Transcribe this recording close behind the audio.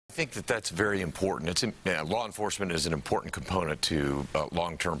I think that that's very important. Law enforcement is an important component to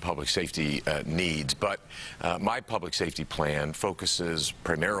long-term public safety needs, but my public safety plan focuses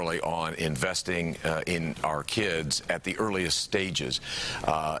primarily on investing in our kids at the earliest stages,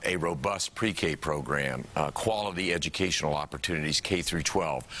 a robust pre-K program, quality educational opportunities K through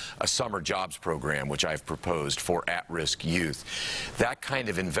 12, a summer jobs program which I've proposed for at-risk youth. That kind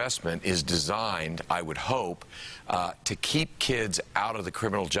of investment is designed, I would hope, to keep kids out of the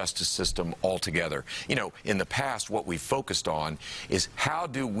criminal justice system altogether. You know, in the past, what we focused on is how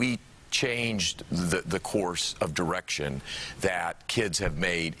do we change the course of direction that kids have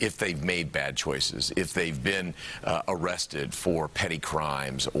made if they've made bad choices, if they've been arrested for petty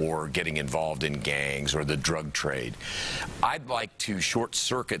crimes or getting involved in gangs or the drug trade. I'd like to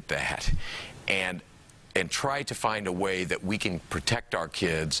short-circuit that and try to find a way that we can protect our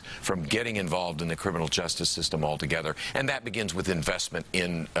kids from getting involved in the criminal justice system altogether. And that begins with investment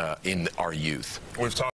in our youth. We've talked